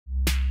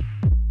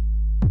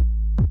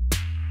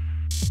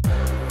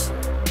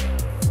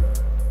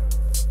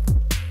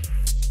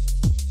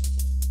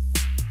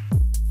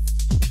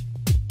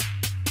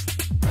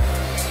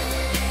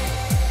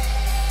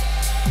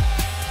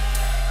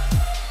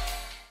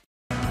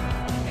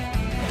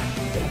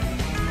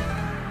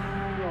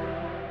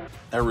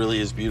That really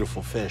is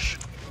beautiful fish.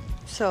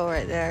 So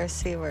right there,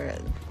 see where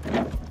it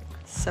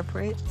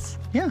separates?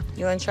 Yeah.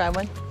 You want to try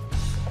one?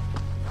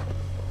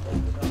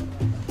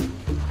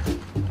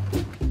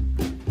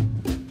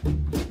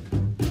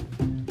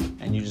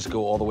 And you just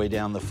go all the way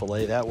down the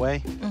fillet that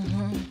way?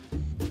 Mm-hmm.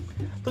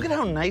 Look at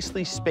how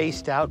nicely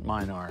spaced out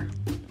mine are.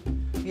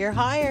 You're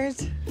hired.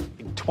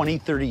 20,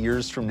 30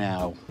 years from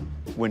now,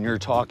 when you're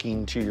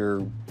talking to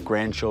your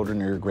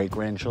grandchildren or your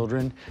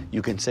great-grandchildren,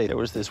 you can say, there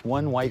was this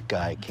one white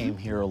guy came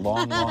here a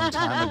long, long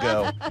time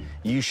ago.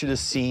 You should have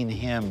seen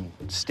him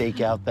stake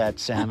out that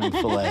salmon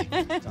fillet.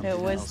 It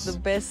was the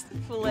best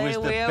fillet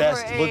we ever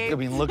best. ate.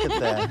 Look at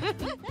that.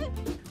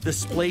 The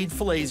splayed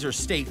fillets are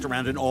staked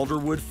around an alder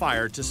wood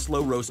fire to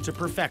slow roast to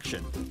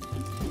perfection.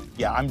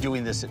 Yeah, I'm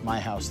doing this at my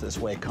house this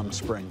way come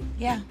spring.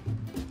 Yeah,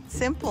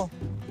 simple.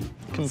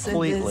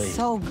 Completely. It's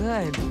so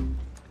good.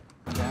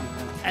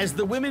 As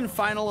the women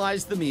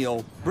finalize the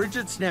meal,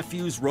 Bridget's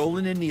nephews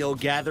Roland and Neil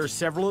gather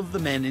several of the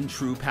men in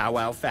true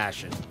powwow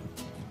fashion.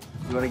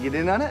 You want to get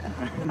in on it?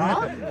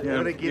 Huh? You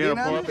want to get in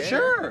on it?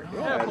 Sure.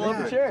 Yeah, pull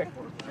up a chair.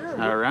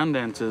 Round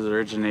dances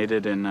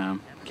originated in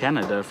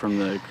Canada from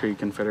the Cree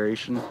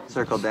Confederation.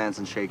 Circle dance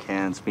and shake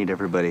hands, meet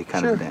everybody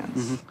kind of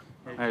dance.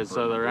 Mm-hmm. All right,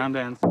 so the round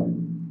dance.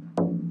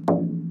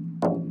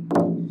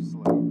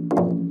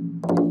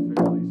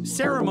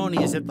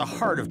 Ceremony is at the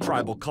heart of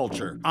tribal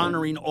culture,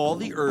 honoring all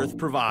the earth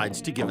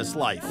provides to give us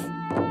life.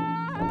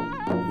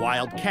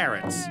 Wild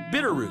carrots,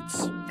 bitter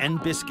roots,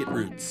 and biscuit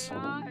roots.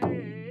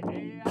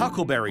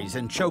 Huckleberries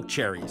and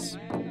chokecherries.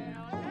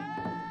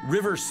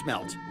 River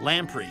smelt,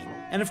 lamprey,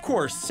 and of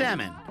course,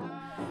 salmon.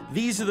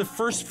 These are the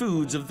first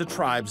foods of the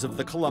tribes of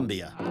the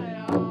Columbia.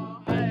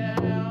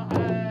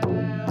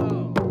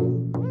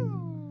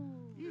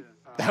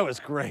 That was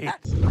great.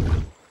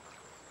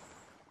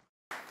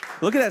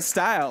 Look at that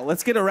style.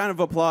 Let's get a round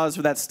of applause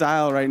for that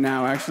style right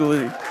now, actually.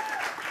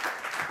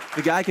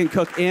 The guy can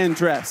cook and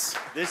dress.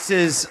 This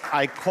is,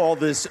 I call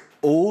this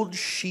old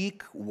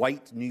chic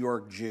white New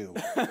York Jew.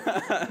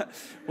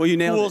 Well, you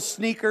nailed cool it.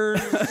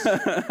 Sneakers,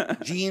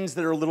 jeans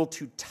that are a little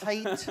too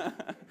tight,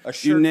 a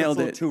shirt that's a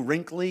little too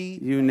wrinkly.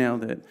 You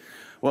nailed it.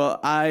 Well,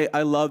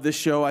 I love this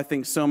show. I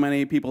think so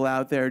many people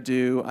out there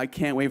do. I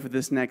can't wait for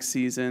this next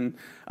season.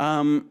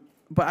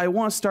 But I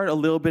want to start a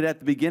little bit at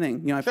the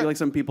beginning. You know, I feel like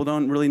some people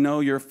don't really know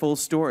your full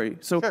story.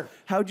 So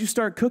how'd you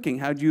start cooking?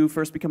 How'd you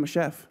first become a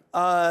chef?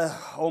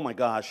 Oh my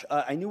gosh.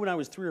 I knew when I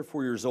was 3 or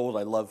 4 years old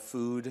I loved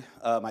food.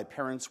 My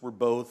parents were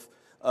both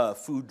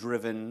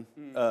food-driven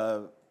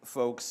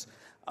folks.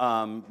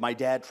 My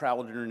dad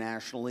traveled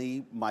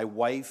internationally. My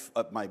wife,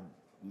 my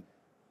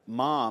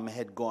mom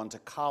had gone to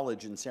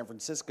college in San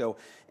Francisco,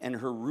 and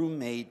her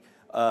roommate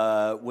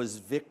was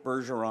Vic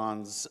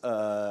Bergeron's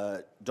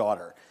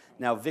daughter.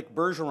 Now, Vic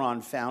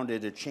Bergeron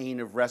founded a chain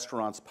of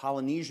restaurants,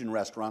 Polynesian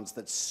restaurants,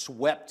 that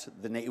swept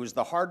the nation. It was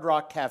the Hard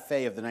Rock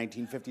Cafe of the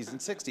 1950s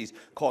and 60s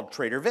called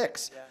Trader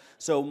Vic's. Yeah.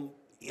 So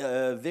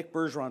Vic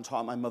Bergeron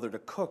taught my mother to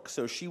cook,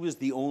 so she was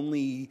the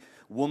only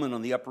woman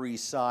on the Upper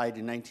East Side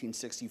in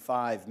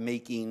 1965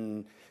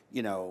 making,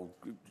 you know,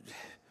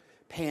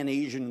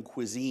 Pan-Asian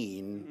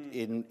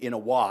cuisine in a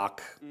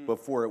wok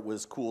before it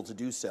was cool to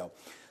do so.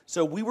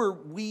 So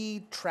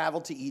we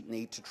traveled to eat and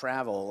ate to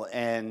travel,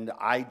 and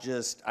I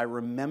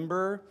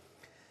remember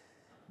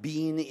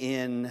being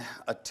in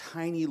a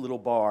tiny little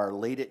bar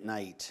late at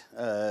night,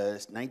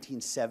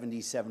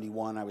 1970,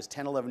 71. I was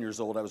 10, 11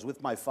 years old. I was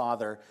with my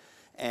father,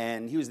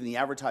 and he was in the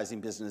advertising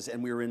business,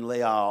 and we were in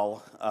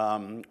Leal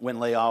when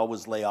Leal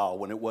was Leal,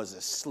 when it was a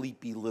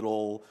sleepy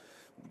little,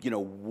 you know,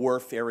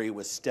 wharf area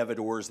with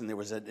stevedores, and there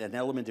was an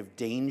element of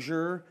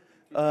danger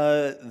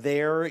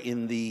there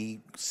in the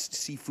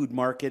seafood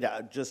market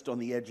just on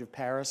the edge of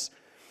Paris.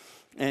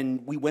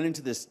 And we went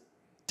into this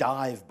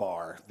dive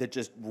bar that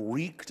just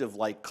reeked of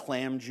like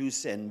clam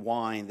juice and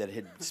wine that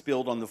had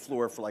spilled on the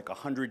floor for like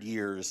 100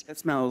 years. That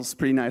smells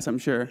pretty nice, I'm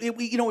sure.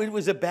 You know, it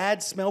was a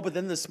bad smell, but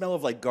then the smell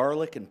of like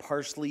garlic and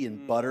parsley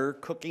and butter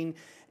cooking.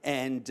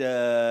 And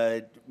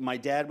my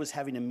dad was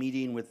having a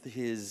meeting with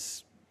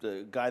the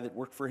guy that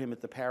worked for him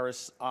at the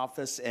Paris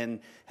office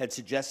and had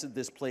suggested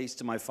this place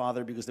to my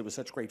father because there was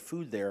such great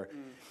food there.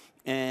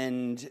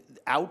 And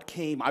out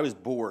came, I was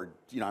bored,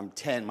 you know, I'm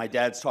 10, my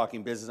dad's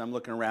talking business, I'm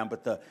looking around,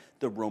 but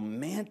the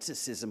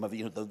romanticism of it,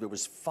 you know, there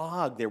was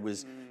fog, there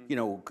was, you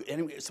know,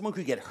 someone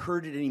could get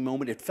hurt at any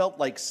moment. It felt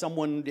like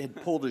someone had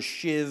pulled a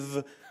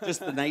shiv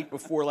just the night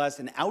before last,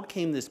 and out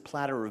came this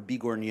platter of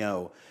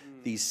bigorneau,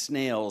 these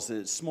snails,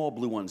 the small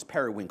blue ones,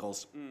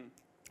 periwinkles,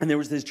 and there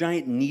was this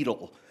giant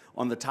needle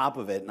on the top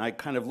of it, and I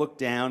kind of looked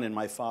down, and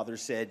my father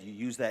said, you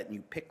use that and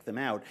you pick them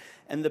out.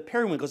 And the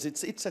periwinkles,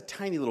 it's a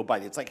tiny little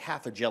bite. It's like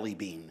half a jelly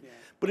bean. Yeah.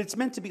 But it's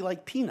meant to be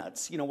like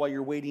peanuts, you know, while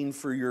you're waiting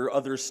for your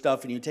other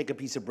stuff, and you take a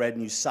piece of bread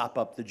and you sop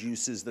up the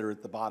juices that are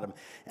at the bottom.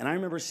 And I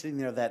remember sitting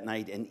there that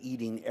night and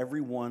eating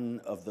every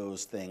one of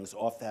those things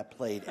off that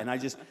plate. And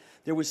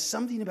there was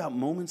something about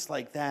moments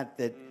like that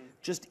that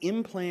just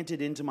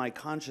implanted into my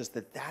conscious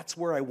that that's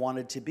where I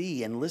wanted to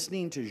be. And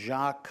listening to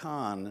Jacques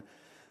Kahn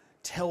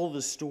tell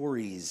the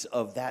stories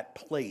of that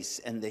place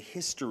and the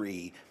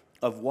history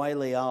of why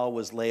Leal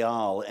was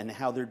Leal and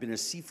how there'd been a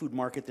seafood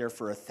market there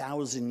for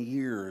 1,000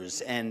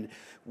 years and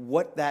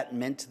what that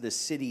meant to the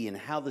city and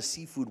how the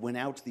seafood went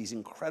out to these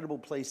incredible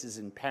places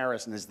in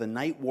Paris. And as the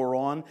night wore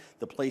on,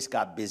 the place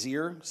got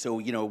busier. So,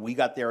 you know, we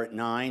got there at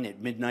 9, at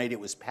midnight it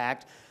was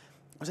packed.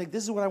 I was like,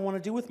 this is what I want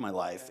to do with my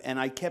life. And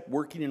I kept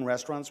working in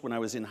restaurants. When I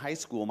was in high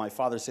school, my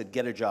father said,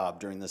 get a job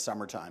during the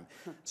summertime.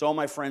 So all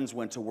my friends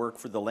went to work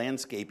for the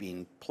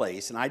landscaping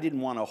place, and I didn't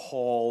want to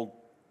haul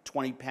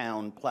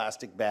 20-pound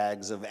plastic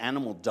bags of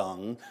animal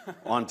dung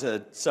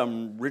onto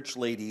some rich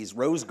lady's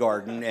rose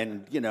garden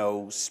and, you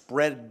know,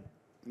 spread,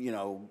 you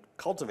know,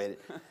 cultivate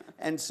it.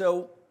 And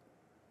so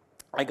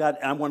I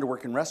wanted to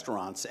work in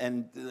restaurants,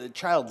 and the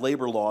child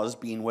labor laws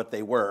being what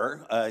they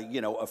were, you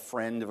know, a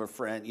friend of a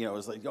friend, you know,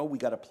 was like, oh, we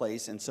got a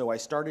place. And so I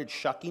started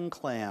shucking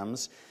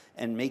clams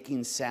and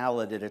making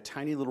salad at a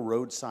tiny little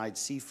roadside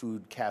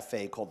seafood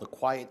cafe called The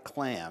Quiet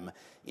Clam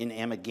in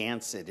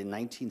Amagansett in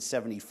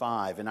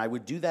 1975. And I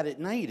would do that at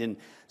night. And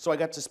so I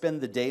got to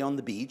spend the day on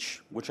the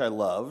beach, which I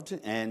loved.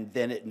 And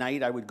then at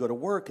night I would go to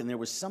work, and there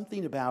was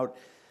something about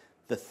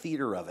the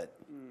theater of it.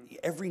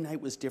 Every night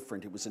was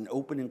different. It was an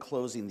open and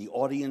closing. The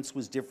audience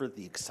was different.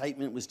 The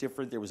excitement was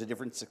different. There was a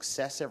different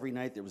success every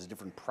night. There was a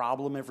different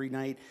problem every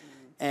night.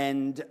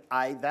 And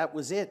that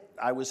was it.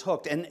 I was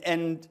hooked.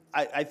 And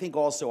I think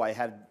also I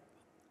had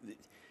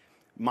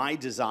my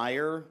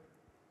desire,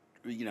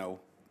 you know,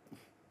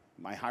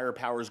 my higher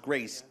power's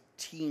grace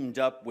teamed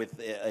up with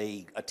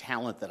a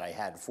talent that I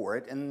had for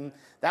it, and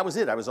that was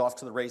it. I was off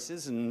to the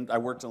races, and I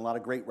worked in a lot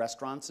of great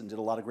restaurants and did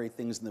a lot of great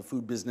things in the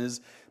food business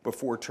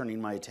before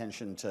turning my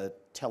attention to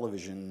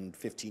television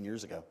 15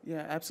 years ago.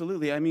 Yeah,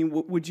 absolutely. I mean,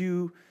 do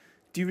you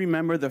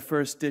remember the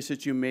first dish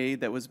that you made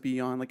that was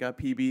beyond like a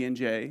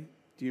PB&J?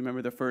 Do you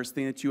remember the first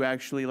thing that you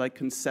actually like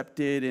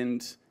concepted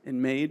and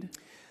made?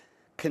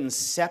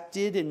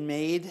 Concepted and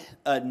made,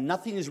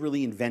 nothing is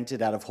really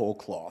invented out of whole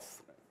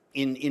cloth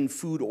in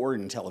food or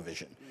in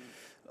television.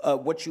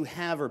 What you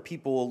have are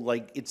people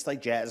it's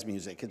like jazz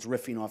music. It's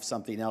riffing off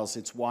something else.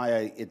 It's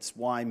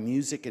why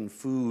music and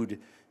food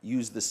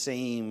use the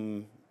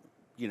same,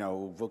 you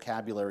know,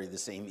 vocabulary, the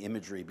same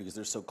imagery, because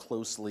they're so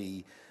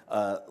closely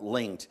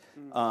linked.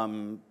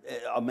 I'll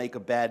make a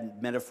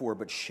bad metaphor,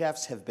 but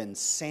chefs have been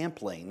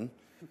sampling.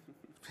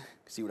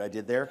 See what I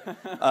did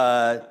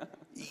there?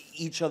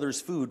 Each other's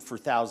food for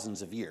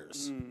thousands of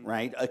years,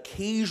 right?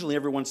 Occasionally,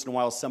 every once in a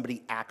while,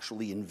 somebody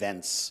actually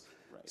invents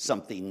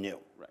something new.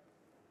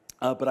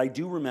 But I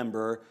do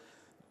remember,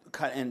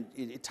 and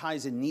it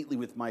ties in neatly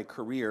with my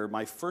career,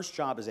 my first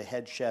job as a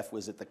head chef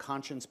was at the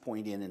Conscience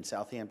Point Inn in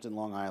Southampton,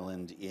 Long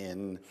Island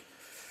in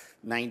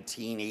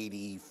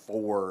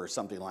 1984 or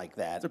something like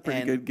that. That's a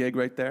pretty good gig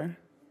right there.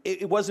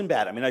 It wasn't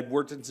bad. I mean, I'd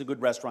worked in some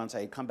good restaurants.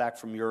 I had come back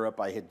from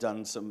Europe. I'd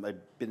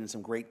been in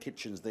some great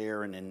kitchens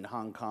there and in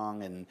Hong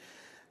Kong, and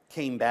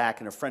came back,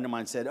 and a friend of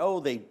mine said, oh,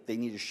 they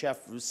need a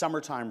chef. It was a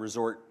summertime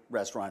resort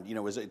restaurant. You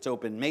know, it's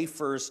open May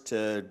 1st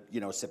to, you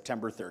know,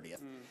 September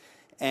 30th.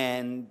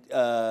 And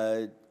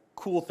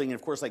cool thing, and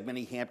of course, like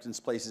many Hamptons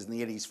places in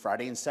the 80s,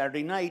 Friday and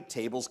Saturday night,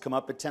 tables come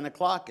up at 10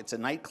 o'clock. It's a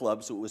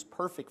nightclub, so it was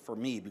perfect for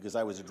me because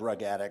I was a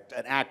drug addict,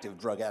 an active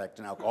drug addict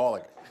and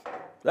alcoholic.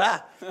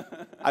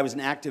 I was an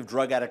active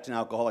drug addict and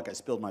alcoholic. I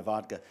spilled my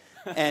vodka.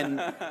 And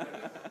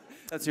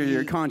that's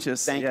your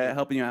conscience,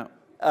 helping you out.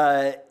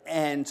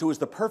 And so it was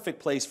the perfect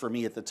place for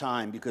me at the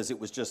time because it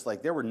was just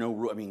like there were no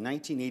rules. I mean,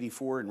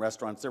 1984 in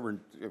restaurants, there were,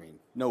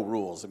 no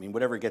rules. I mean,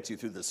 whatever gets you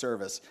through the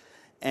service.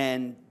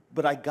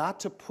 But I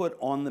got to put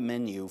on the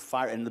menu,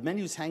 and the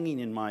menu's hanging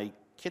in my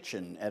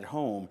kitchen at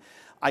home.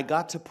 I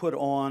got to put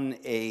on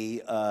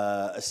a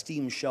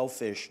steamed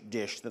shellfish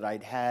dish that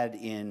I'd had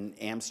in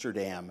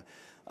Amsterdam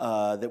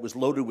that was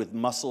loaded with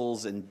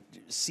mussels and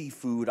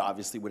seafood,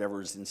 obviously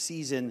whatever is in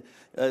season,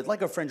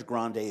 like a French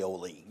grande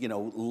aioli. You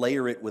know,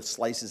 layer it with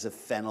slices of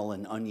fennel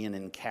and onion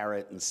and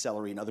carrot and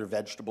celery and other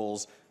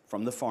vegetables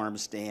from the farm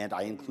stand.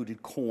 I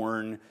included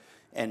corn,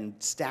 and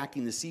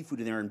stacking the seafood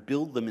in there and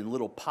build them in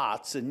little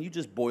pots, and you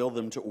just boil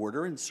them to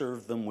order and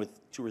serve them with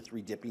 2 or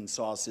 3 dipping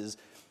sauces.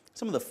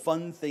 Some of the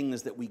fun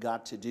things that we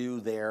got to do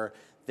there,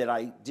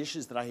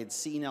 dishes that I had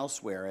seen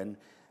elsewhere, and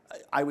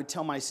I would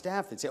tell my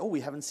staff, they'd say, oh,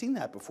 we haven't seen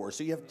that before,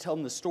 so you have to tell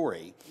them the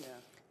story. Yeah.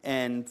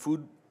 And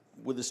food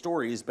with a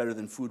story is better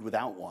than food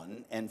without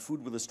one, and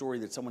food with a story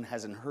that someone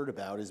hasn't heard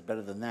about is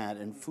better than that,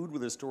 and food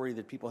with a story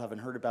that people haven't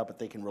heard about but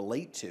they can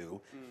relate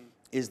to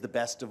is the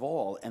best of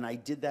all. And I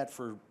did that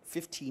for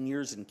 15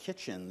 years in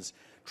kitchens,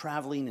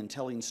 traveling and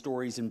telling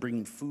stories and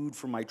bringing food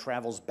from my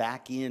travels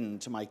back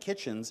into my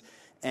kitchens.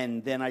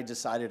 And then I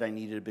decided I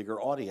needed a bigger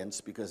audience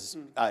because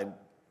I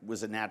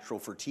was a natural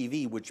for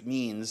TV, which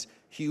means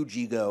huge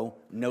ego,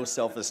 no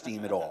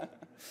self-esteem at all.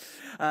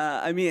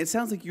 I mean, it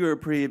sounds like you were a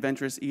pretty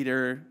adventurous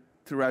eater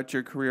throughout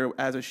your career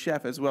as a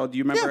chef as well. Do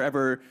you remember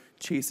ever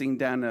chasing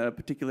down a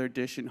particular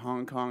dish in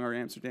Hong Kong or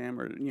Amsterdam,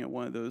 or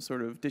one of those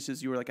sort of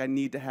dishes you were like, I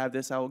need to have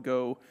this, I'll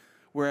go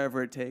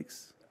wherever it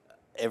takes?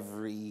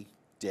 Every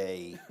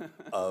day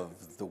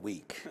of the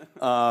week.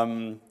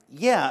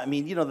 Yeah, I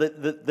mean, you know,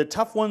 the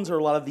tough ones are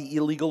a lot of the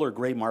illegal or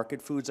gray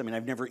market foods. I mean,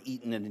 I've never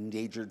eaten an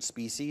endangered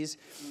species,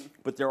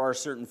 but there are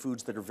certain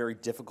foods that are very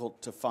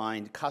difficult to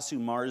find. Casu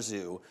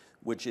marzu,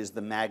 which is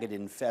the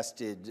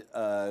maggot-infested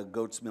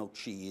goat's milk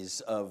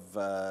cheese of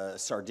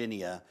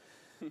Sardinia,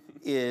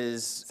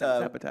 is...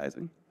 Sounds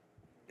appetizing.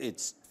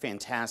 It's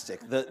fantastic.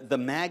 The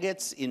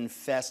maggots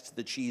infest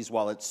the cheese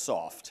while it's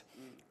soft.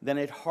 Then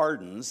it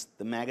hardens,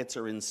 the maggots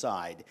are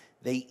inside.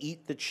 They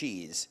eat the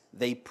cheese,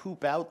 they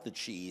poop out the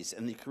cheese,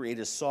 and they create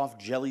a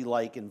soft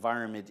jelly-like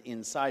environment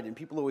inside. And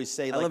people always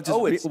say, I like, love just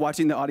oh, it's...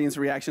 watching the audience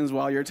reactions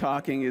while you're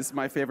talking is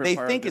my favorite They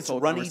part think of this it's whole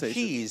runny conversation.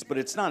 cheese, but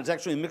it's not. It's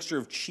actually a mixture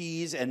of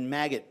cheese and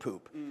maggot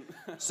poop.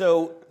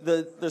 So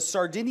the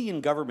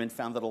Sardinian government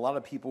found that a lot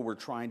of people were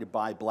trying to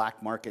buy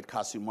black market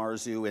casu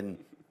marzu, and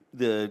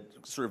the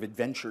sort of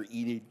adventure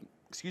eating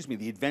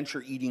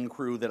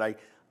crew that I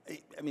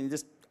mean,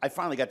 I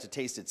finally got to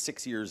taste it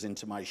 6 years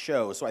into my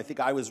show, so I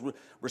think I was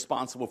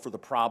responsible for the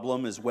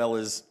problem as well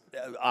as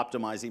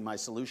optimizing my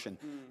solution.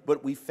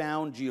 But we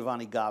found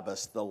Giovanni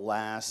Gabas, the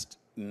last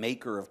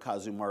maker of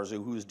casu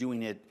marzu, who was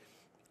doing it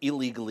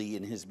illegally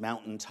in his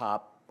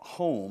mountaintop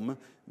home,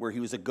 where he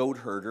was a goat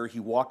herder. He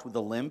walked with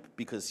a limp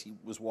because he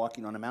was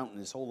walking on a mountain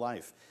his whole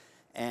life.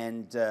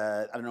 And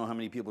I don't know how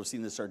many people have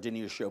seen the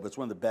Sardinia show, but it's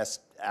one of the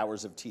best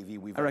hours of TV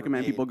we've ever I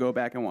recommend made. people go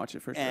back and watch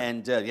it for sure.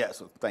 And yeah,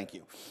 so thank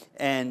you.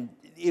 And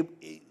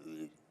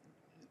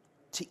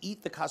to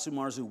eat the casu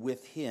marzu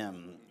with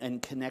him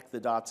and connect the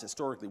dots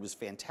historically was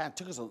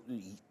fantastic. It took us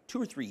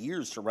 2 or 3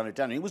 years to run it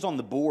down. And he was on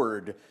the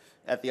board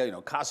at the,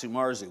 casu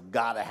marzu,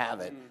 gotta have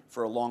it,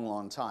 for a long,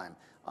 long time.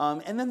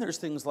 And then there's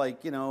things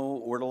like,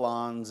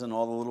 ortolans and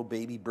all the little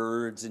baby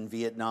birds in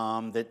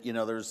Vietnam that,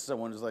 there's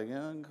someone who's like,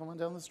 come on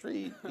down the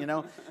street,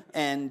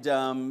 And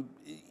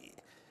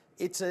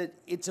it's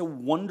a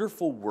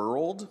wonderful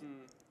world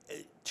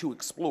to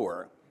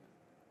explore.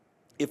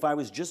 If I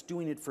was just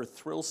doing it for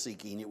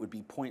thrill-seeking, it would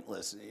be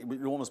pointless. It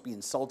would almost be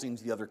insulting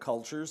to the other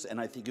cultures, and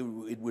I think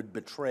it would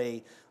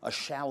betray a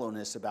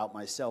shallowness about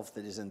myself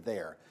that isn't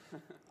there.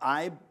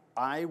 I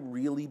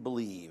really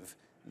believe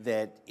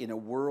that in a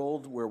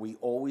world where we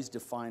always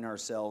define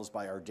ourselves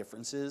by our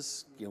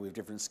differences, we have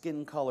different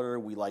skin color,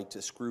 we like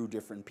to screw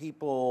different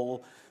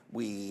people,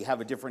 we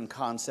have a different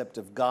concept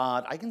of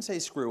God. I can say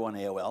screw on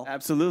AOL.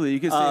 Absolutely. You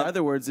can say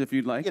other words if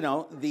you'd like.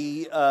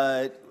 We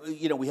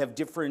have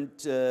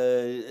different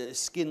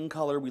skin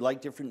color, we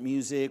like different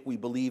music, we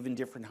believe in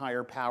different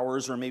higher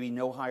powers or maybe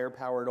no higher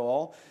power at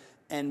all.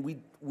 And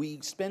we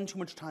spend too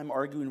much time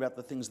arguing about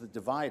the things that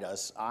divide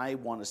us. I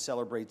want to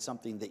celebrate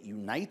something that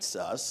unites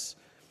us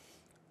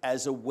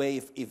as a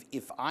way,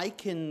 if I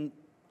can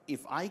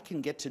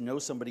get to know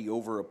somebody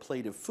over a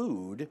plate of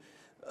food,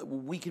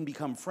 we can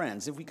become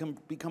friends. If we can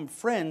become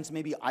friends,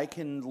 maybe I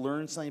can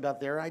learn something about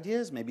their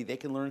ideas, maybe they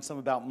can learn something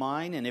about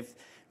mine, and if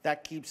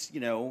that keeps,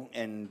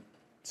 and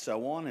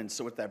so on, and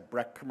so with that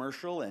Breck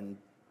commercial, and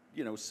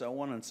so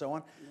on and so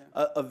on.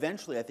 Yeah.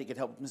 Eventually, I think it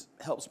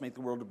helps make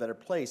the world a better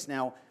place.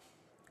 Now,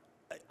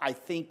 I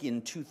think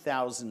in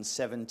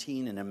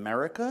 2017 in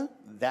America,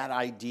 that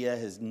idea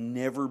has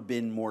never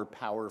been more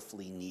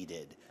powerfully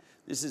needed.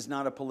 This is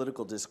not a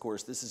political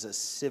discourse. This is a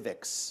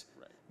civics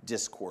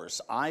discourse.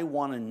 I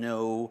want to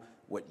know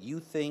what you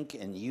think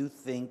and you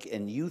think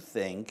and you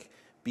think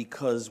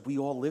because we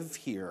all live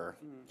here.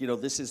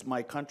 This is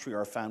my country.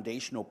 Our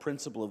foundational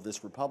principle of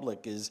this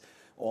republic is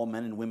all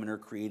men and women are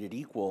created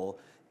equal.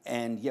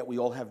 And yet we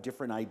all have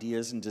different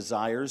ideas and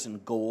desires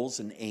and goals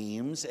and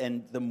aims.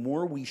 And the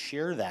more we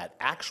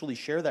actually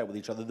share that with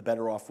each other, the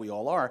better off we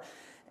all are.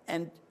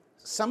 And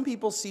some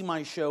people see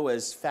my show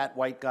as fat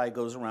white guy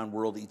goes around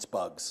world eats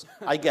bugs.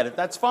 I get it.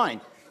 That's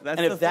fine.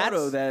 That's and the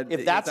photo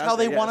if that's how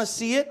they want to yes.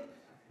 see it,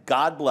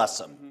 God bless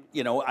them.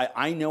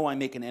 I know I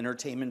make an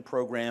entertainment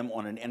program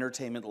on an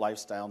entertainment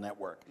lifestyle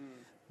network.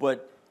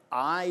 But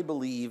I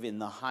believe in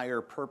the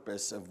higher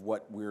purpose of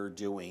what we're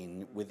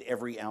doing with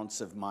every ounce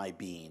of my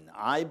being.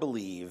 I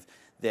believe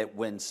that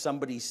when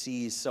somebody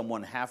sees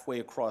someone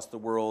halfway across the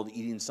world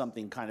eating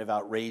something kind of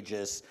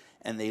outrageous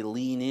and they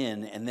lean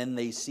in and then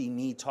they see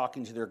me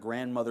talking to their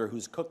grandmother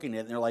who's cooking it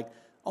and they're like,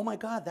 oh my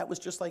God, that was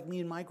just like me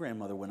and my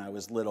grandmother when I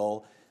was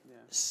little. Yeah.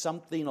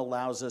 Something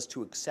allows us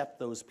to accept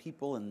those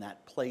people in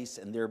that place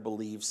and their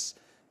beliefs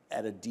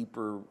at a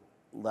deeper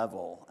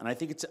level, and I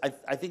think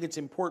it's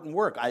important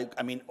work.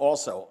 I mean,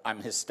 also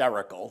I'm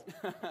hysterical,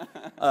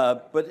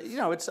 but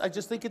I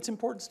just think it's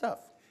important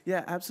stuff.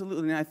 Yeah,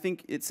 absolutely. And I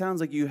think it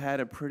sounds like you had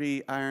a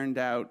pretty ironed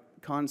out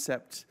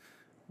concept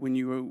when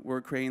you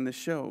were creating the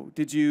show.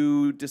 Did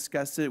you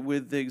discuss it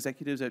with the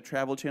executives at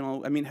Travel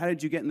Channel? I mean, how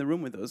did you get in the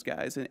room with those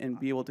guys and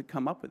be able to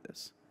come up with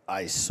this?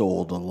 I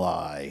sold a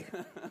lie.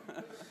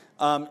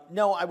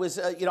 No, I was,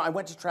 I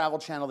went to Travel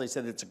Channel. They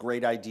said it's a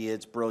great idea.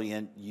 It's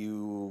brilliant.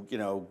 You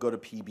go to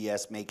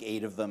PBS, make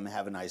 8 of them,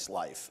 have a nice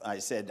life. I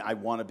said, I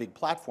want a big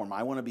platform.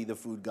 I want to be the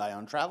food guy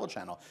on Travel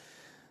Channel.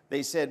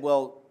 They said,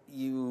 well,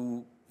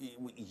 you're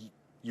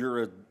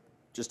a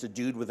just a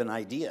dude with an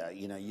idea.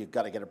 You know, you've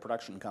got to get a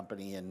production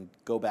company and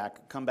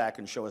come back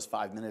and show us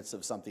 5 minutes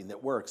of something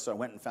that works. So I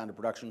went and found a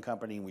production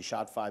company, and we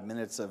shot 5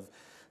 minutes of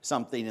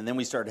something, and then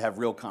we started to have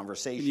real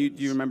conversations.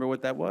 Do you remember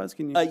what that was?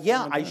 Can you?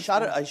 Yeah, I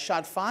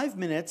shot 5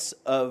 minutes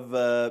of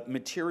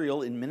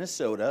material in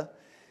Minnesota.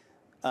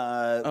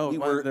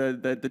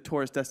 The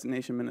tourist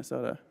destination,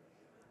 Minnesota.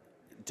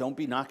 Don't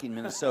be knocking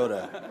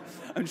Minnesota.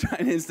 I'm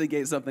trying to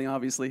instigate something,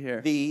 obviously,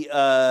 here.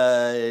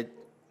 The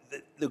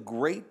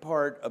great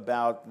part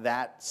about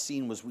that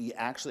scene was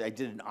I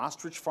did an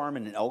ostrich farm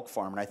and an elk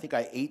farm, and I think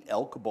I ate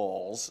elk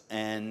balls,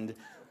 and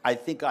I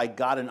think I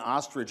got an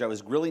ostrich. I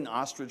was grilling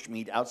ostrich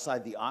meat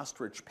outside the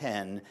ostrich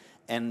pen,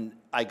 and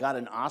I got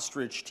an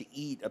ostrich to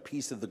eat a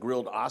piece of the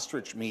grilled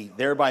ostrich meat,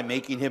 thereby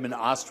making him an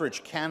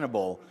ostrich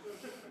cannibal.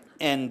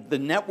 And the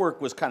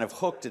network was kind of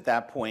hooked at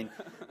that point.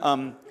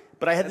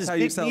 But I had this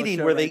big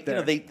meeting where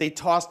they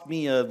tossed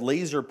me a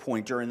laser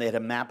pointer, and they had a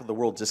map of the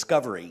world.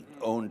 Discovery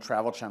owned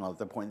Travel Channel at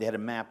that point. They had a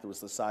map that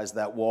was the size of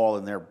that wall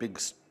in their big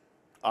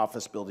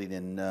office building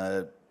in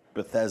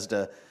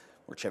Bethesda,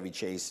 or Chevy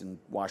Chase in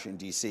Washington,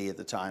 D.C. at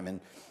the time. And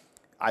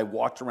I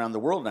walked around the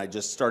world, and I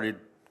just started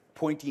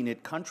pointing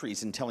at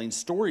countries and telling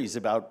stories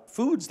about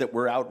foods that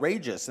were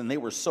outrageous, and they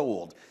were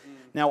sold.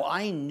 Now,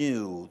 I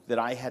knew that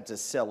I had to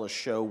sell a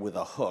show with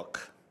a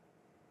hook.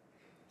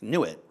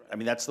 Knew it. I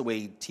mean, that's the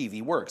way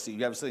TV works.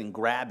 You have something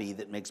grabby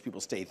that makes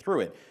people stay through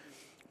it.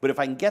 But if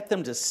I can get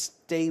them to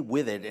stay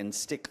with it and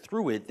stick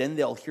through it, then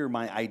they'll hear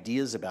my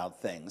ideas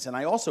about things. And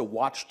I also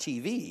watched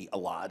TV a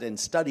lot and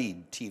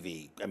studied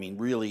TV. I mean,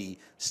 really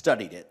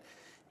studied it.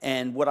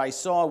 And what I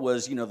saw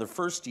was, the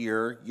first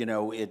year,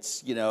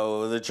 it's,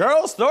 the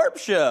Charles Thorpe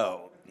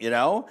Show,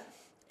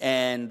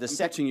 And I'm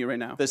touching you right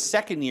now. The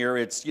second year,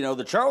 it's,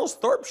 the Charles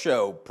Thorpe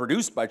Show,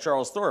 produced by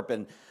Charles Thorpe.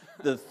 And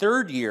the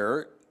third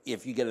year,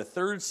 if you get a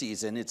third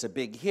season, it's a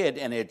big hit,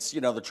 and it's,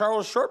 the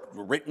Charles Thorpe,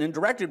 written and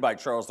directed by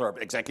Charles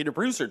Thorpe, executive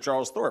producer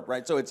Charles Thorpe,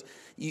 right? So it's,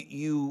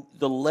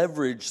 the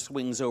leverage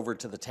swings over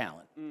to the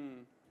talent.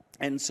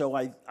 And so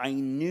I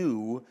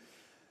knew,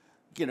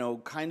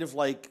 kind of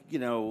like,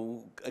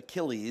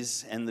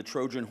 Achilles and the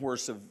Trojan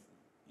horse of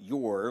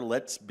yore,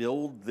 let's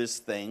build this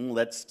thing,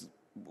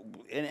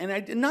 and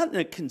I not in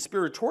a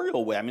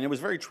conspiratorial way. I mean, it was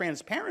very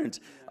transparent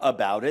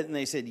about it, and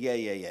they said,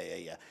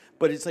 yeah.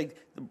 But it's like,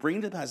 bring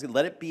it to the past,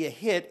 let it be a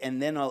hit,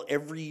 and then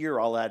every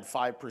year I'll add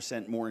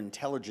 5% more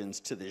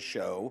intelligence to this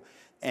show.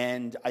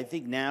 And I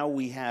think now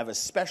we have,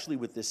 especially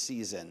with this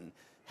season,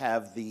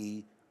 have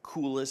the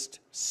coolest,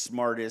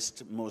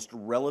 smartest, most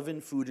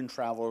relevant food and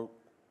travel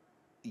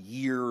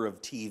year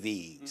of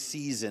TV,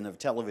 season of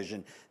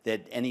television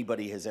that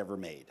anybody has ever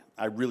made.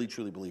 I really,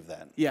 truly believe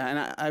that. Yeah,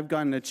 and I've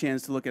gotten a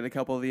chance to look at a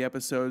couple of the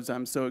episodes.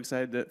 I'm so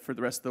excited for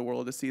the rest of the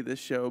world to see this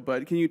show.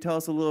 But can you tell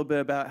us a little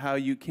bit about how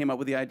you came up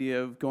with the idea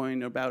of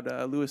going about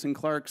Lewis and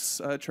Clark's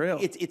trail?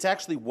 It's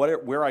actually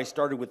where I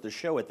started with the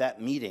show. At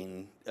that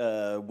meeting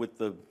with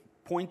the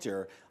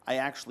pointer, I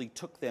actually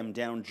took them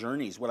down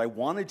journeys. What I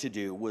wanted to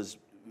do was,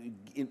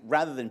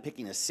 rather than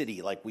picking a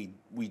city like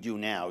we do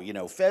now,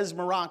 Fez,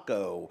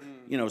 Morocco,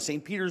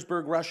 St.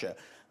 Petersburg, Russia,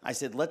 I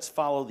said, let's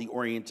follow the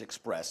Orient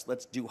Express.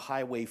 Let's do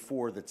Highway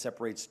 4 that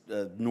separates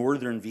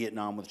northern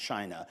Vietnam with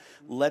China.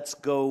 Let's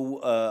go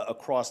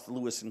across the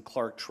Lewis and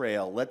Clark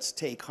Trail. Let's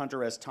take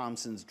Hunter S.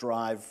 Thompson's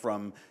drive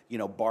from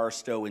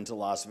Barstow into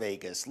Las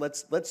Vegas.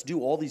 Let's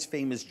do all these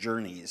famous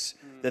journeys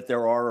that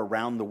there are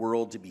around the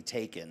world to be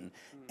taken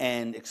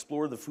and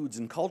explore the foods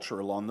and culture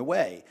along the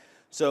way.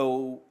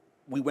 So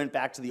we went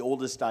back to the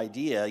oldest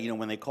idea,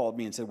 when they called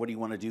me and said, what do you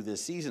want to do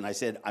this season? I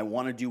said, I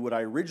want to do what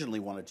I originally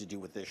wanted to do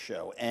with this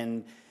show.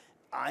 And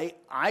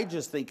I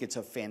just think it's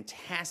a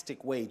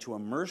fantastic way to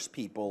immerse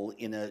people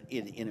in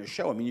a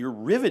show. I mean, you're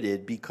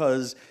riveted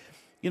because,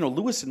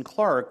 Lewis and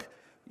Clark,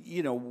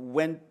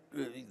 went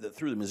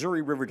through the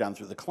Missouri River, down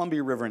through the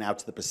Columbia River, and out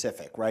to the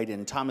Pacific, right?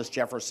 And Thomas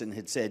Jefferson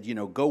had said,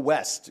 go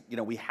west.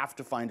 We have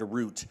to find a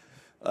route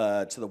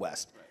to the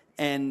west.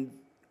 And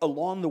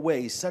along the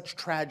way, such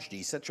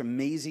tragedy, such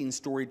amazing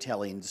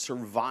storytelling,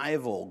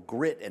 survival,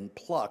 grit, and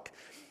pluck.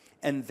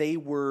 And they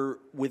were,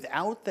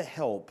 without the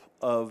help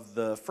of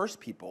the First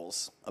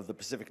Peoples of the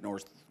Pacific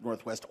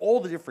Northwest, all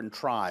the different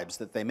tribes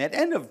that they met,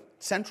 and of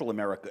Central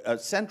America,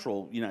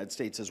 Central United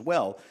States as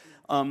well,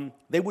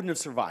 they wouldn't have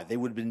survived. They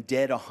would have been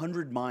dead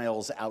 100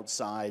 miles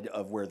outside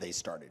of where they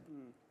started.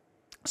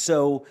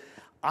 So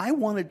I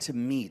wanted to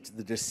meet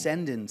the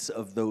descendants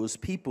of those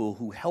people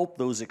who helped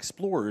those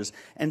explorers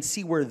and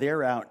see where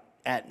they're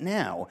at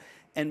now.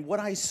 And what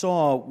I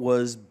saw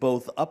was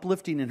both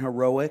uplifting and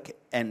heroic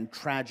and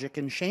tragic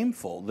and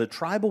shameful. The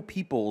tribal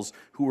peoples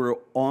who were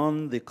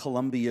on the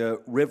Columbia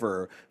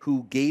River,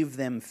 who gave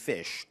them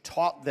fish,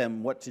 taught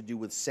them what to do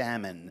with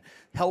salmon,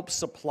 helped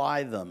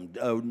supply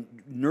them,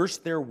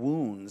 nursed their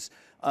wounds,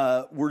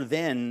 were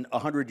then,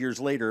 100 years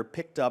later,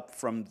 picked up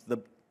from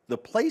the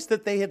place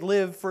that they had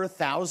lived for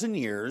 1,000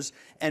 years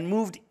and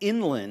moved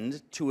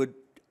inland to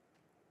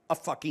a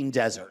fucking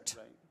desert.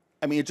 Right.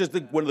 I mean, it's just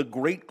one of the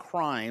great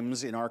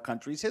crimes in our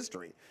country's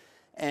history,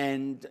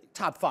 and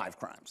top 5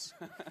 crimes.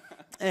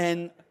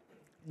 And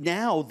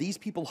now these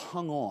people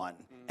hung on,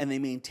 and they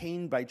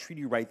maintained by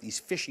treaty right these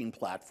fishing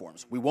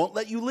platforms. We won't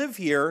let you live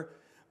here,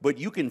 but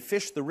you can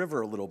fish the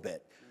river a little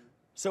bit.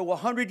 So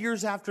 100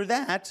 years after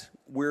that,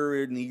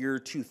 we're in the year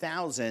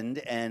 2000,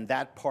 and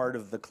that part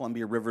of the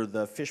Columbia River,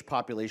 the fish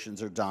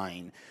populations are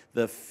dying.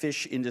 The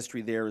fish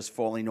industry there is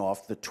falling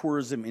off. The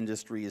tourism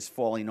industry is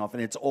falling off,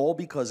 and it's all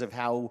because of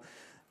how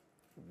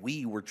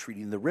we were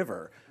treating the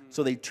river.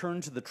 So they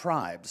turned to the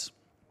tribes,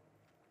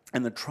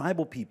 and the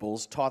tribal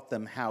peoples taught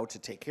them how to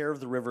take care of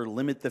the river,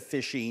 limit the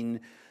fishing,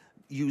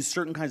 use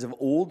certain kinds of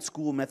old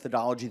school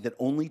methodology that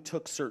only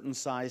took certain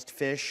sized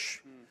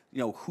fish. You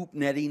know, hoop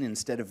netting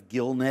instead of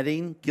gill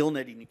netting. Gill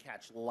netting, you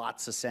catch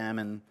lots of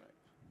salmon.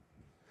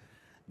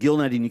 Gill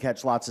netting, you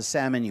catch lots of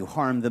salmon, you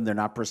harm them, they're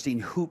not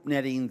pristine. Hoop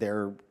netting,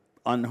 they're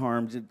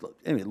unharmed.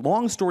 Anyway,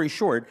 long story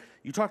short,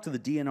 you talk to the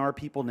DNR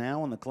people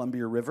now on the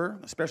Columbia River,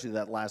 especially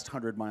that last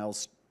 100-mile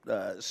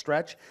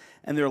stretch,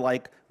 and they're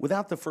like,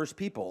 without the First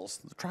Peoples,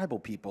 the tribal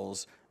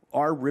peoples,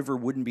 our river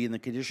wouldn't be in the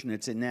condition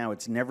it's in now.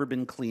 It's never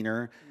been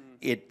cleaner.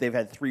 They've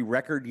had 3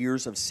 record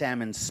years of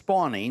salmon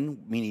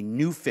spawning, meaning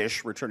new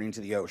fish returning to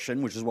the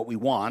ocean, which is what we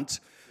want,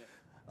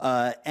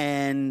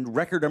 and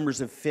record numbers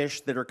of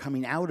fish that are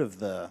coming out of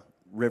the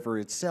river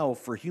itself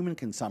for human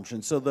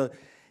consumption. So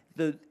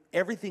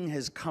everything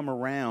has come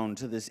around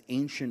to this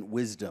ancient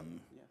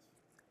wisdom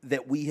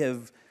that we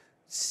have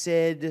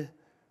said,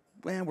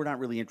 well, we're not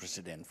really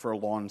interested in for a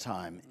long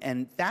time.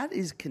 And that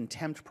is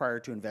contempt prior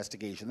to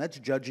investigation. That's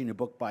judging a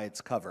book by its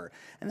cover.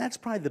 And that's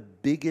probably the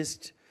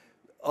biggest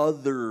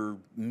other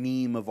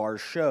meme of our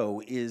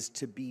show, is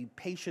to be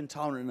patient,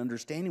 tolerant, and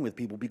understanding with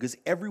people, because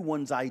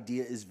everyone's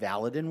idea is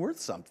valid and worth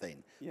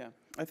something. Yeah.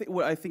 I think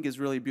what I think is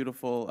really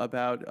beautiful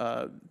about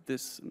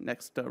this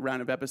next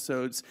round of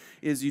episodes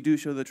is you do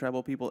show the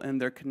tribal people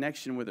and their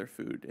connection with their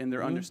food and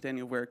their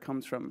understanding of where it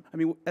comes from. I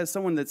mean, as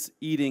someone that's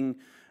eating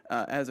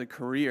as a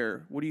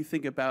career, what do you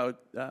think about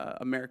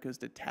America's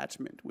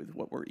detachment with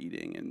what we're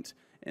eating and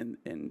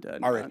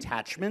Our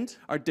attachment?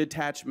 Our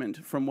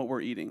detachment from what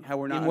we're eating, how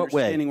we're not In what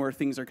way? understanding where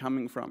things are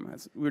coming from.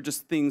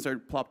 Things are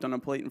plopped on a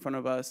plate in front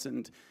of us,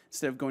 and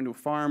instead of going to a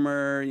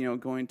farmer,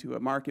 going to a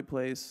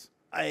marketplace.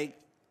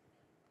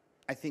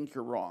 I think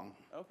you're wrong.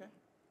 Okay.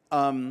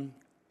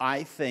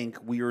 I think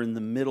we are in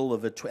the middle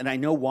of and I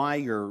know why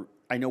you're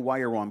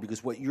wrong,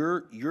 because what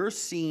you're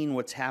seeing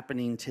what's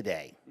happening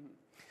today.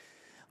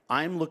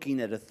 I'm looking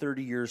at a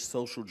 30-year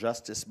social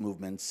justice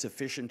movement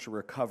sufficient to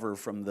recover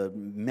from the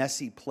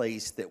messy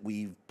place that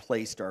we've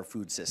placed our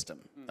food system.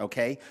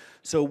 Okay,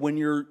 so when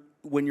you're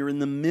in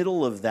the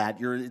middle of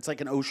that, it's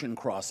like an ocean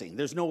crossing.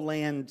 There's no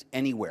land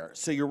anywhere.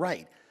 So you're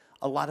right.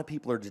 A lot of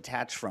people are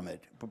detached from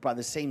it, but by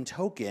the same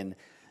token,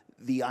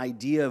 the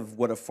idea of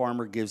what a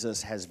farmer gives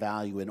us has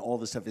value, and all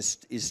this stuff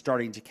is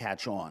starting to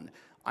catch on.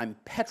 I'm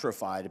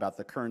petrified about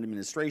the current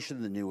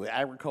administration, the new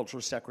agriculture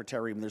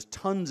secretary. I mean, there's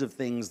tons of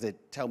things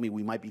that tell me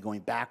we might be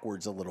going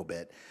backwards a little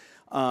bit.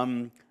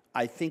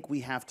 I think we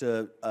have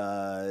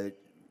to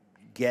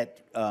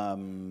get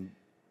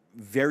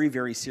very,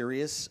 very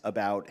serious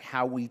about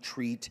how we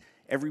treat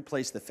every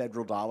place the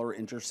federal dollar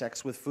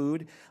intersects with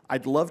food.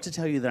 I'd love to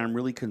tell you that I'm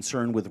really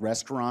concerned with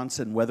restaurants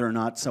and whether or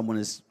not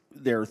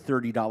their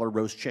 $30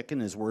 roast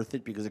chicken is worth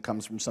it because it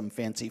comes from some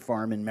fancy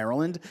farm in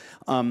Maryland.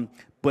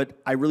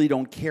 But I really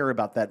don't care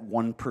about that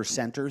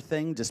 1%er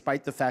thing,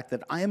 despite the fact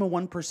that I am a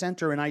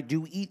 1%er and I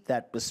do eat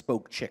that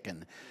bespoke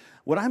chicken.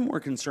 What I'm more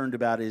concerned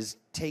about is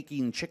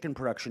taking chicken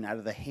production out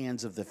of the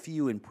hands of the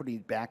few and putting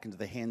it back into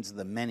the hands of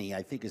the many.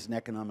 I think is an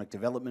economic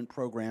development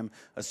program,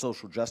 a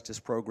social justice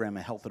program,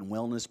 a health and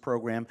wellness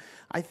program.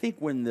 I think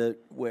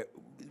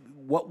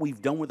what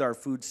we've done with our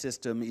food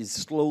system is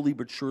slowly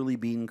but surely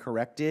being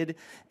corrected,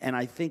 and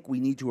I think we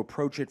need to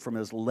approach it from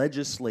a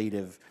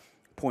legislative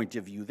point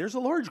of view. There's a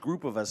large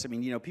group of us. I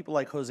mean, people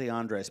like Jose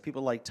Andres,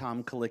 people like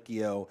Tom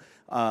Colicchio.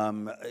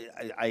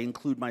 I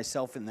include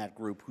myself in that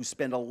group, who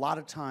spend a lot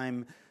of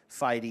time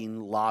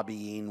fighting,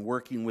 lobbying,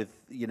 working with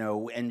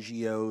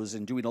NGOs,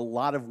 and doing a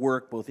lot of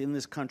work both in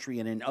this country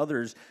and in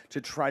others to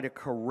try to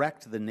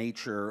correct the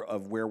nature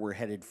of where we're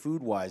headed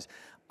food-wise.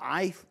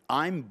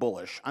 I'm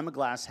bullish. I'm a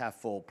glass half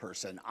full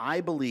person.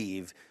 I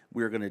believe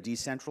we're going to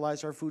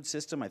decentralize our food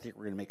system. I think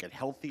we're going to make it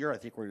healthier. I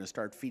think we're going to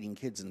start feeding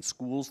kids in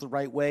schools the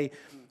right way.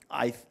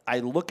 I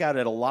look out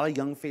at a lot of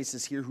young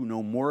faces here who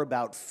know more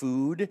about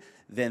food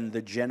than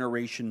the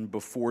generation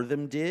before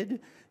them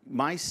did.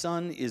 My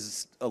son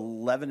is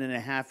 11 and a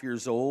half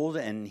years old,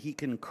 and he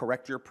can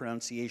correct your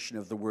pronunciation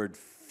of the word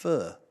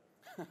pho.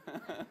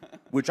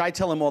 Which I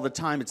tell him all the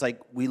time. It's like,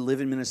 we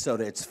live in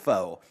Minnesota, it's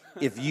pho.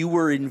 If you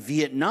were in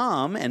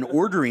Vietnam and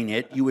ordering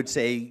it, you would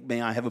say,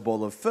 may I have a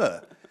bowl of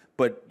pho?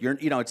 But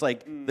it's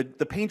like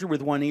the painter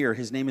with one ear,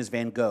 his name is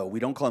Van Gogh. We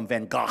don't call him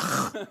Van Gogh.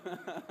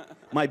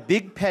 My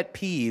big pet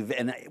peeve,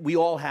 and we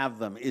all have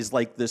them, is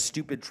like the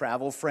stupid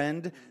travel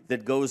friend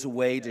that goes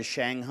away to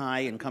Shanghai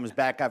and comes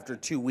back after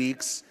 2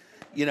 weeks.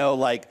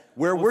 Like,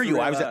 where were you?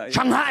 I was at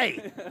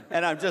Shanghai!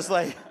 And I'm just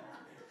like,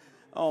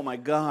 oh my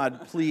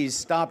God, please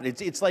stop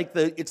it. It's like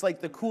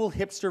the cool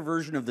hipster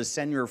version of the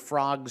Senor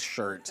Frogs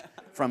shirt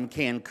from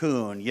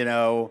Cancun,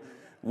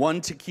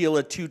 1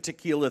 tequila, 2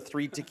 tequila,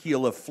 3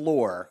 tequila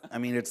floor. I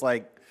mean, it's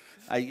like,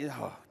 it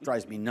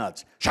drives me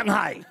nuts.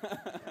 Shanghai.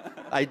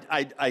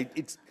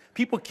 It's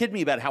people kid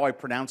me about how I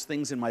pronounce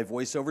things in my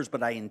voiceovers,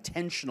 but I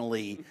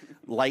intentionally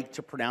like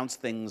to pronounce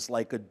things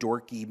like a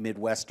dorky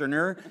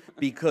Midwesterner,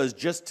 because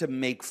just to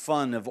make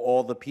fun of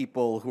all the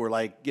people who are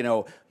like,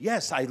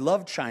 yes, I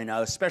love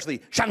China,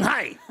 especially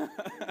Shanghai.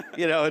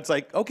 It's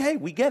like, okay,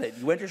 we get it.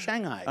 You went to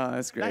Shanghai.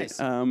 That's great.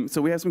 Nice.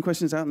 So we have some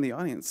questions out in the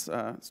audience,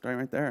 starting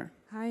right there.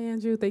 Hi,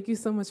 Andrew. Thank you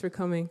so much for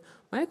coming.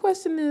 My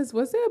question is,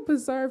 was there a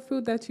bizarre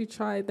food that you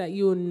tried that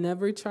you will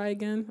never try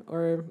again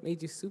or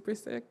made you super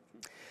sick?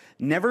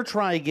 Never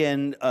try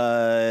again.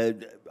 I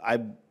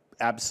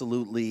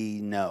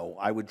absolutely no.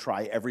 I would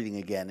try everything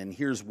again, and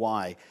here's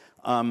why.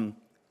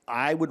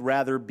 I would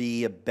rather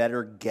be a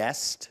better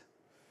guest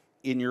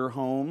in your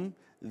home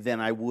than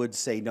I would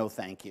say no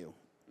thank you.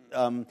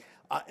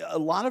 A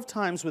lot of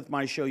times with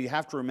my show, you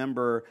have to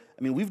remember,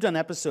 we've done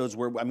episodes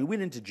where, we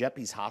went into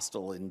Jeppy's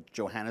hostel in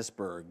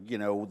Johannesburg,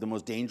 the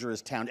most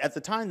dangerous town, at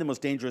the time, the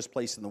most dangerous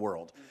place in the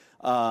world.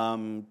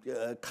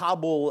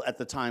 Kabul at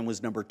the time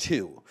was number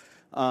 2.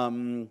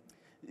 And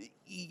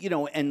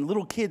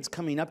little kids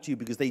coming up to you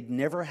because they'd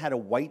never had a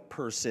white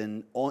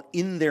person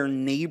in their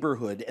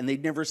neighborhood, and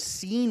they'd never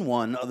seen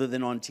one other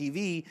than on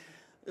TV.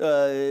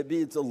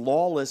 It's a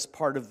lawless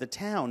part of the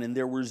town, and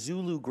there were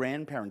Zulu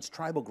grandparents,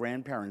 tribal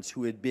grandparents,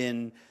 who had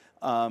been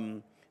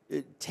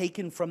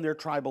taken from their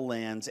tribal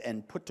lands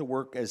and put to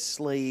work as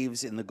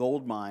slaves in the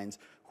gold mines,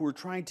 who were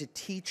trying to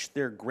teach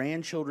their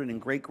grandchildren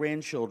and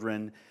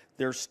great-grandchildren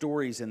their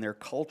stories and their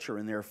culture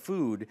and their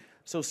food.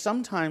 So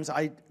sometimes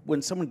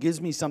when someone gives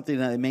me something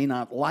that I may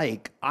not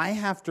like, I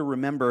have to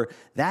remember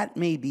that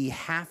may be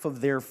half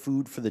of their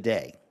food for the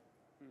day.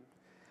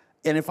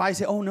 And if I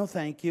say, oh, no,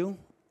 thank you,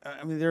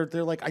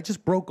 they're like, I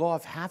just broke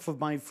off half of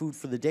my food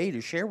for the day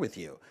to share with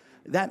you.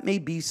 That may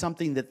be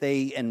something that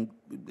and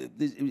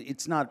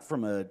it's not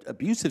from an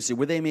abusive situation,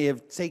 where they may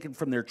have taken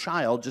from their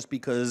child just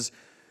because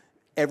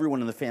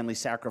everyone in the family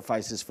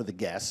sacrifices for the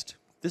guest.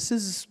 This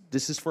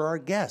is for our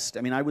guest.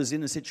 I was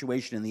in a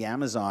situation in the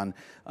Amazon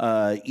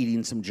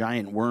eating some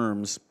giant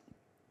worms,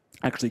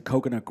 actually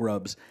coconut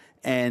grubs,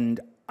 and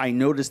I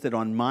noticed that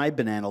on my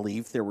banana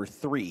leaf there were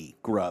 3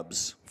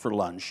 grubs for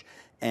lunch,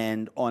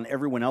 and on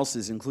everyone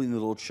else's, including the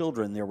little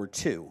children, there were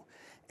 2.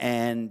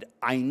 And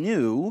I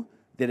knew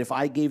that if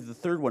I gave the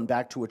 3rd one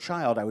back to a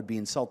child, I would be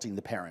insulting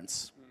the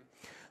parents.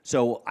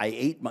 So I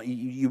ate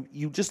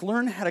you just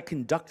learn how to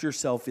conduct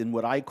yourself in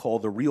what I call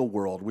the real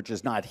world, which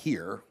is not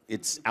here,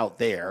 it's out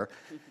there.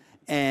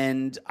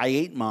 And I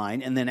ate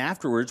mine, and then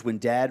afterwards, when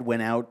Dad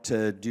went out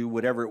to do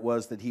whatever it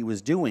was that he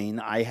was doing,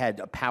 I had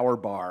a power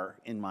bar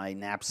in my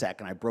knapsack,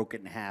 and I broke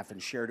it in half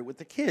and shared it with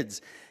the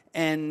kids.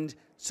 And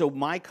so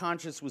my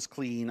conscience was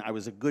clean, I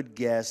was a good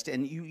guest,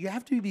 and you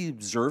have to be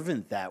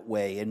observant that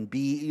way and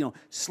be,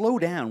 slow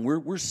down.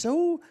 We're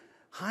so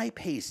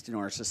high-paced in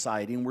our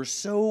society, and we're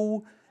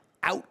so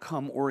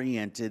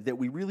outcome-oriented that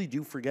we really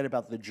do forget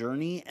about the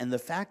journey and the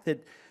fact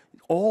that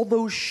all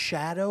those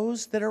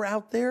shadows that are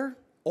out there,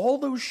 all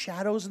those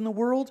shadows in the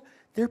world,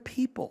 they're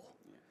people.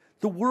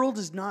 The world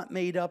is not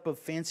made up of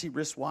fancy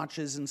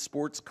wristwatches and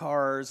sports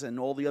cars and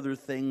all the other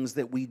things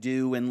that we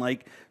do, and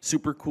like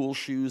super cool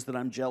shoes that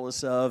I'm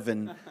jealous of,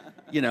 and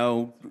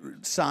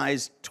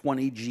size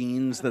 20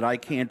 jeans that I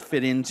can't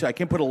fit into. I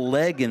can't put a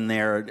leg in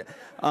there.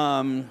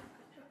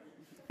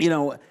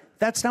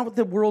 That's not what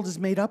the world is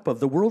made up of.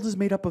 The world is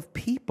made up of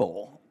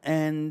people.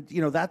 And,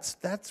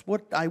 that's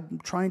what I'm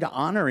trying to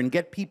honor and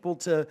get people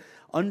to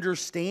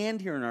understand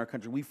here in our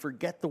country. We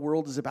forget the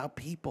world is about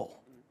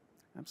people.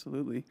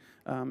 Absolutely.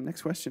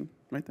 Next question,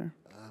 right there.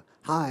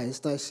 Hi,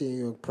 it's nice seeing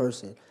you in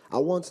person. I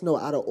want to know,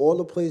 out of all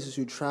the places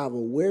you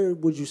travel, where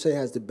would you say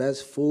has the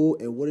best food,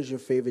 and what is your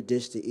favorite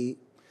dish to eat?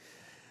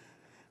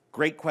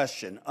 Great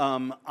question.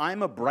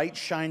 I'm a bright,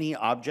 shiny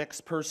objects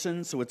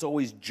person, so it's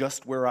always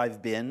just where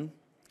I've been.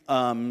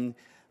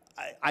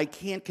 I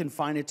can't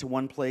confine it to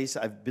one place.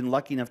 I've been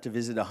lucky enough to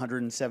visit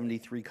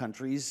 173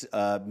 countries,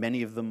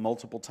 many of them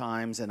multiple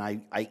times, and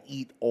I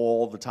eat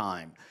all the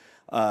time,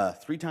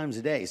 3 times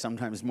a day,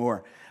 sometimes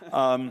more.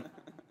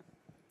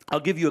 I'll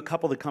give you a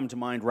couple that come to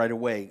mind right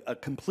away. A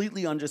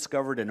completely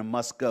undiscovered and a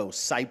must-go,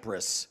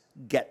 Cyprus.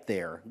 Get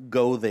there,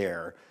 go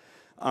there.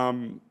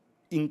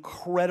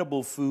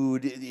 Incredible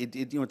food.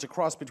 It's a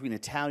cross between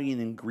Italian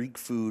and Greek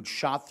food,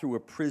 shot through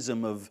a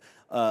prism of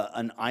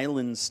an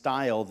island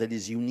style that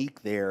is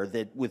unique there,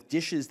 that with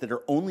dishes that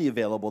are only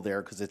available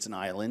there because it's an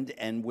island,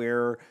 and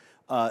where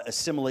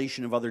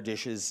assimilation of other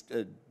dishes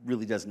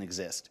really doesn't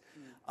exist.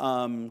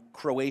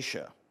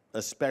 Croatia,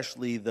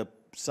 especially the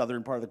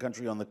southern part of the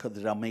country on the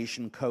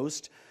Dalmatian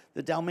coast.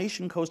 The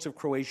Dalmatian coast of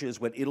Croatia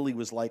is what Italy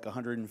was like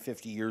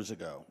 150 years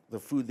ago. The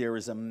food there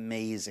is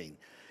amazing.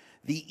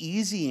 The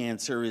easy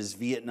answer is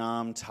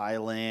Vietnam,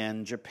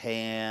 Thailand,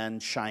 Japan,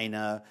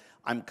 China.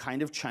 I'm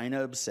kind of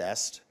China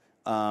obsessed,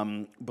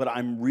 but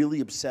I'm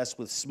really obsessed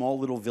with small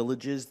little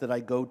villages that I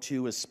go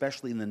to,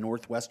 especially in the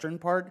northwestern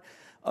part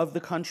of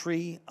the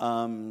country.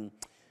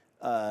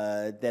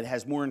 that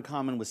has more in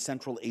common with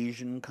Central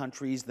Asian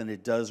countries than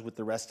it does with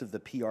the rest of the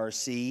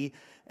PRC,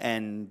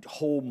 and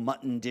whole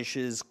mutton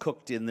dishes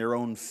cooked in their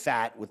own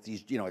fat with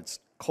these, it's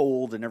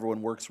cold and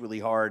everyone works really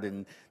hard,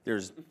 and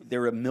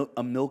they're a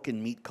milk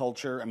and meat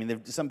culture. I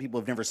mean, some people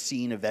have never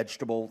seen a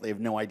vegetable. They have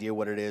no idea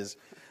what it is.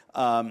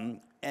 And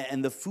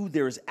the food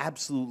there is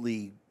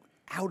absolutely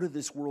out of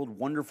this world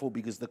wonderful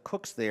because the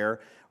cooks there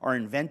are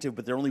inventive,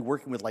 but they're only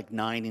working with like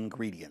 9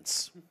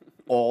 ingredients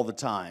all the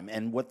time.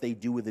 And what they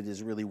do with it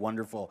is really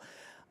wonderful.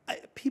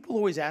 People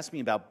always ask me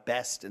about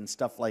best and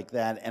stuff like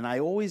that. And I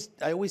always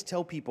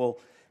tell people,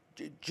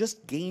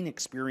 just gain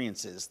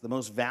experiences. The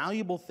most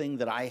valuable thing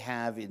that I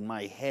have in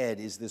my head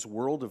is this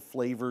world of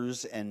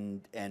flavors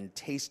and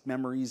taste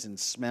memories and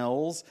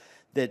smells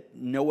that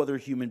no other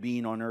human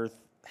being on earth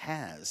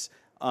has.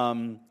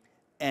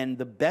 And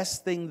the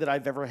best thing that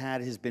I've ever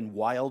had has been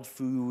wild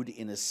food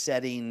in a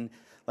setting.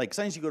 Like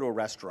sometimes you go to a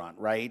restaurant,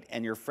 right?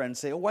 And your friends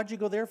say, oh, why'd you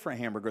go there for a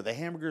hamburger? The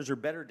hamburgers are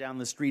better down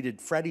the street at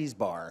Freddy's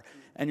Bar.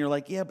 And you're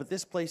like, yeah, but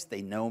this place,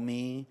 they know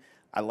me.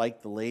 I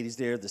like the ladies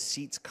there. The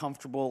seat's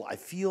comfortable. I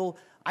feel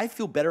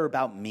better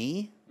about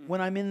me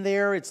when I'm in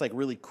there. It's like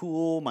really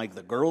cool.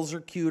 The girls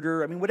are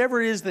cuter. I mean, whatever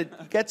it is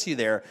that gets you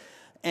there.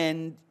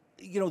 And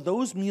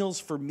those meals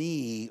for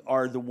me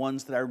are the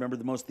ones that I remember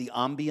the most, the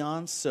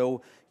ambiance.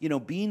 So,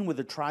 being with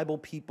the tribal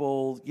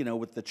people,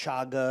 with the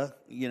Chaga,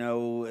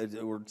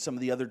 or some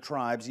of the other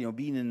tribes,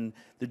 being in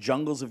the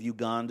jungles of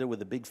Uganda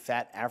with a big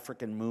fat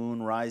African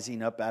moon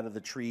rising up out of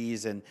the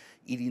trees and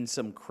eating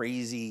some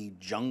crazy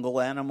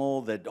jungle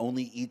animal that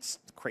only eats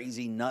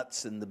crazy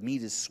nuts and the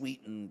meat is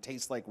sweet and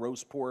tastes like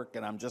roast pork.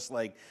 And I'm just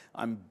like,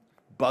 I'm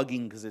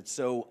bugging because it's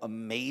so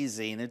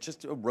amazing. It's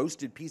just a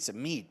roasted piece of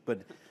meat,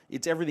 but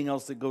it's everything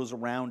else that goes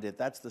around it.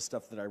 That's the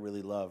stuff that I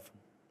really love.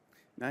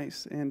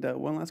 Nice. And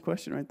one last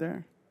question right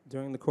there.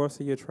 During the course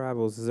of your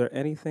travels, is there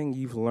anything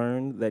you've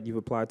learned that you've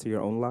applied to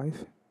your own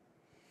life?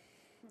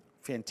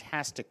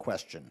 Fantastic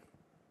question.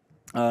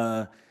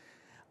 I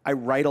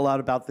write a lot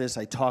about this.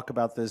 I talk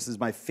about this. This is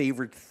my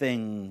favorite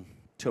thing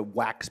to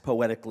wax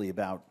poetically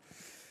about.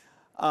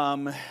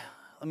 Let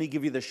me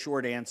give you the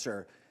short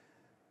answer.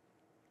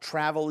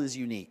 Travel is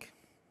unique.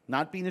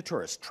 Not being a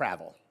tourist,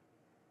 travel.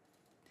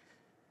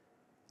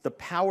 The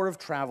power of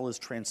travel is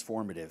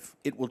transformative.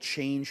 It will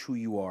change who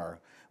you are.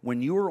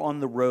 When you are on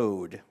the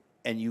road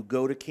and you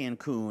go to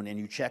Cancun and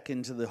you check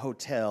into the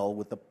hotel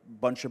with a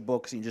bunch of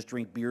books and you just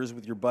drink beers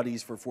with your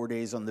buddies for 4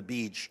 days on the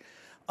beach,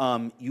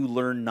 you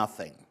learn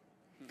nothing.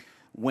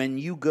 When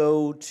you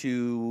go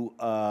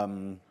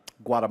to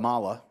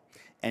Guatemala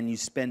and you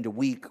spend a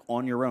week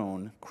on your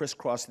own,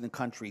 crisscrossing the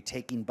country,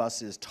 taking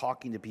buses,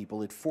 talking to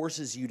people, it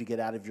forces you to get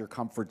out of your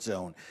comfort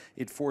zone.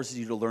 It forces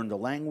you to learn the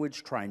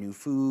language, try new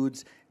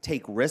foods,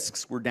 take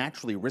risks. We're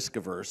naturally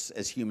risk-averse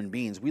as human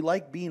beings. We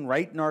like being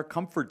right in our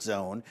comfort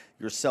zone.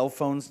 Your cell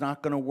phone's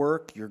not going to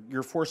work.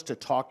 You're forced to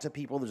talk to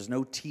people. There's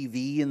no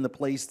TV in the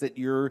place that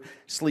you're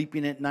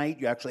sleeping at night.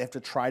 You actually have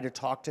to try to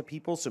talk to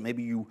people, so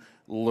maybe you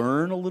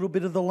learn a little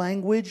bit of the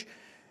language.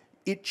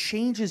 It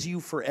changes you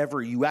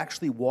forever. You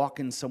actually walk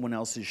in someone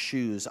else's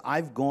shoes.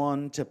 I've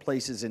gone to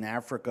places in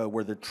Africa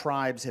where the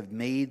tribes have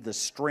made the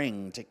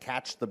string to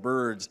catch the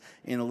birds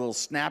in a little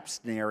snap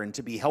snare, and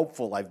to be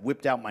helpful, I've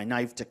whipped out my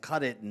knife to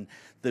cut it, and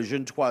the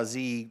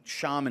Jintoisi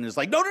shaman is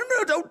like, no,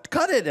 don't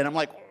cut it. And I'm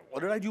like,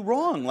 what did I do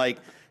wrong? Like,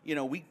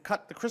 we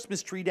cut the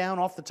Christmas tree down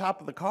off the top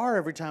of the car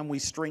every time we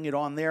string it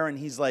on there. And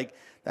he's like,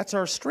 that's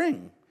our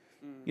string.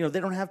 They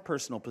don't have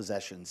personal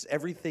possessions.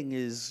 Everything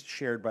is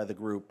shared by the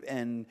group.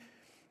 And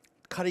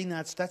cutting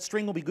that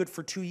string will be good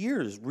for 2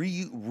 years.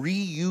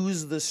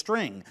 Reuse the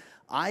string.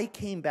 I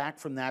came back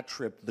from that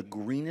trip the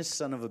greenest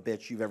son of a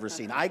bitch you've ever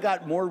seen. I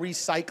got more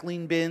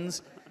recycling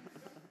bins.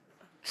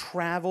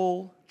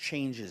 Travel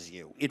changes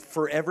you. It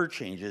forever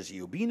changes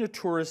you. Being a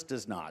tourist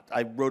does not.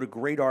 I wrote a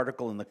great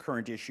article in the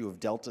current issue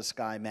of Delta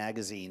Sky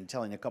magazine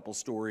telling a couple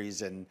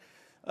stories and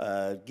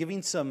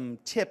giving some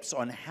tips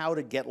on how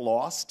to get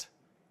lost,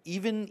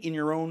 even in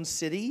your own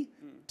city,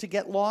 to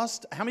get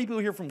lost. How many people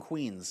are here from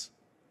Queens?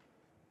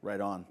 Right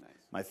on. Nice.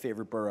 My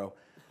favorite borough.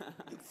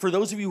 For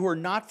those of you who are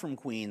not from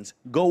Queens,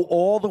 go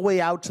all the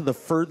way out to the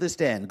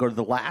furthest end. Go to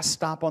the last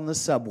stop on the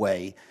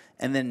subway,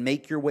 and then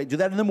make your way. Do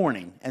that in the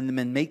morning, and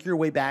then make your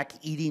way back,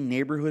 eating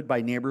neighborhood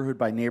by neighborhood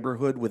by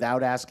neighborhood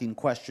without asking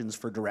questions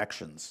for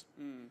directions.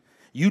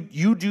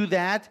 You do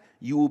that,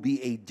 you will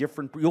be a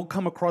different. You'll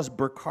come across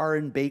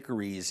Burkharan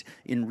bakeries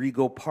in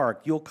Rego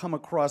Park. You'll come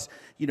across,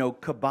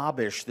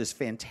 Kebabish, this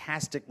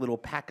fantastic little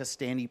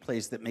Pakistani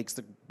place that makes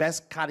the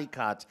best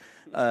karikat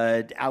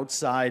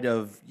outside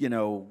of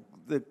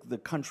the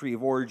country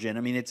of origin.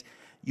 I mean, it's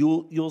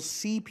you'll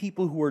see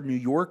people who are New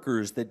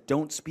Yorkers that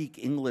don't speak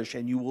English,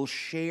 and you will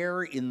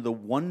share in the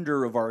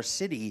wonder of our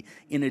city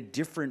in a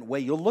different way.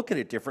 You'll look at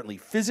it differently,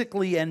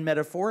 physically and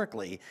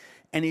metaphorically.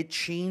 And it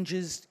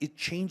changes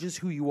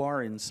who you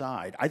are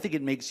inside. I think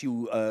it makes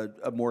you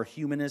a more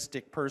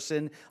humanistic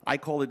person. I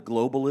call it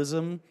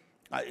globalism.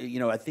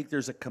 I think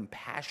there's a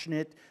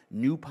compassionate,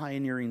 new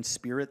pioneering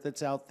spirit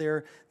that's out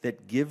there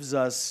that gives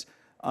us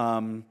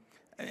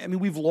I mean,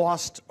 we've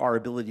lost our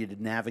ability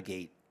to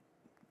navigate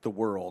the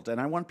world, and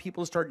I want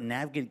people to start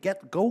navigating.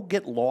 Go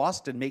get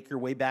lost and make your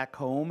way back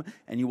home,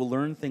 and you will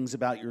learn things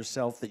about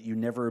yourself that you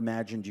never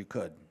imagined you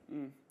could.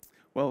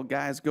 Well,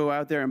 guys, go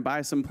out there and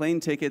buy some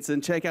plane tickets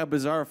and check out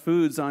Bizarre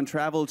Foods on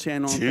Travel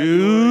Channel.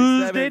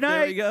 Tuesday night.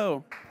 There we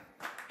go.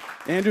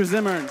 Andrew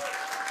Zimmern.